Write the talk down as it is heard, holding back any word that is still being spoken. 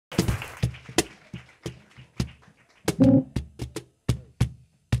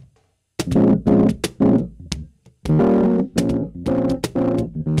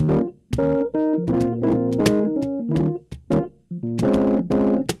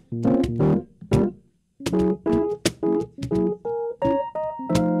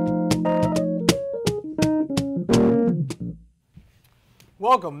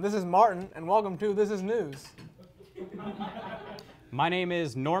Welcome, this is Martin, and welcome to This Is News. My name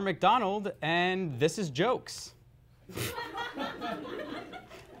is Norm MacDonald, and this is Jokes.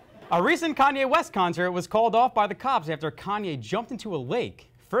 A recent Kanye West concert was called off by the cops after Kanye jumped into a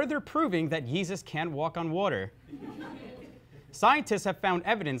lake, further proving that Yeezus can't walk on water. Scientists have found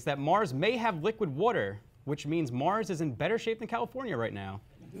evidence that Mars may have liquid water, which means Mars is in better shape than California right now.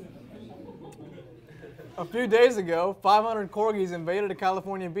 A few days ago, 500 corgis invaded a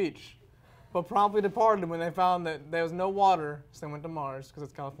California beach, but promptly departed when they found that there was no water, so they went to Mars, because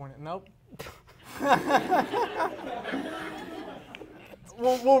it's California. Nope.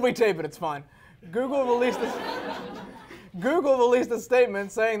 we'll retape it, it's fine. Google released a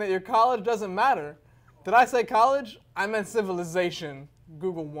statement saying that your college doesn't matter. Did I say college? I meant civilization.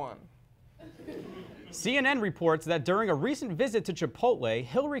 Google won. CNN reports that during a recent visit to Chipotle,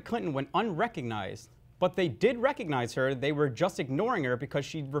 Hillary Clinton went unrecognized. But they did recognize her. They were just ignoring her because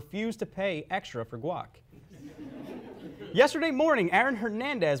she refused to pay extra for guac. Yesterday morning, Aaron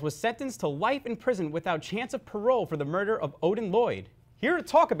Hernandez was sentenced to life in prison without chance of parole for the murder of Odin Lloyd. Here to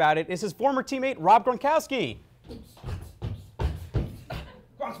talk about it is his former teammate, Rob Gronkowski.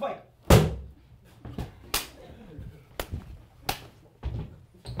 Gronk spike.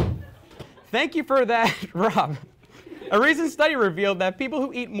 Thank you for that, Rob. A recent study revealed that people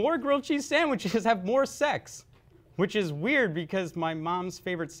who eat more grilled cheese sandwiches have more sex, which is weird because my mom's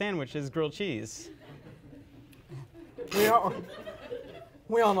favorite sandwich is grilled cheese. We all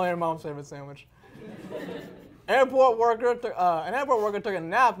know your mom's favorite sandwich. An airport worker took a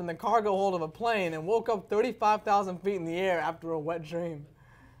nap in the cargo hold of a plane and woke up 35,000 feet in the air after a wet dream.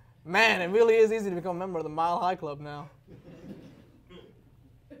 Man, it really is easy to become a member of the Mile High Club now.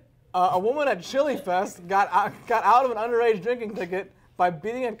 A woman at Chili Fest got out of an underage drinking ticket by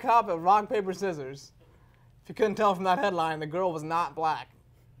beating a cop at rock, paper, scissors. If you couldn't tell from that headline, the girl was not black.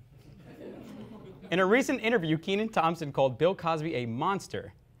 In a recent interview, Kenan Thompson called Bill Cosby a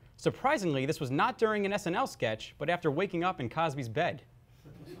monster. Surprisingly, this was not during an SNL sketch, but after waking up in Cosby's bed.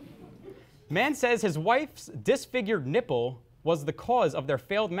 Man says his wife's disfigured nipple was the cause of their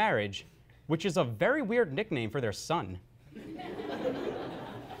failed marriage, which is a very weird nickname for their son.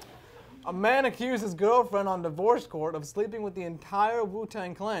 A man accused his girlfriend on divorce court of sleeping with the entire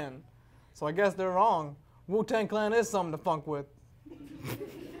Wu-Tang Clan. So I guess they're wrong. Wu-Tang Clan is something to funk with.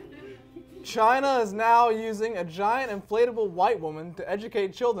 China is now using a giant inflatable white woman to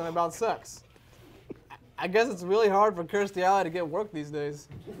educate children about sex. I guess it's really hard for Kirstie Alley to get work these days.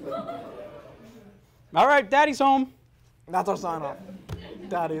 All right, Daddy's home. That's our sign-off.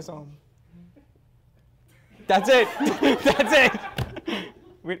 Daddy's home. That's it. That's it.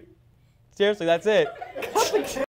 Seriously, that's it.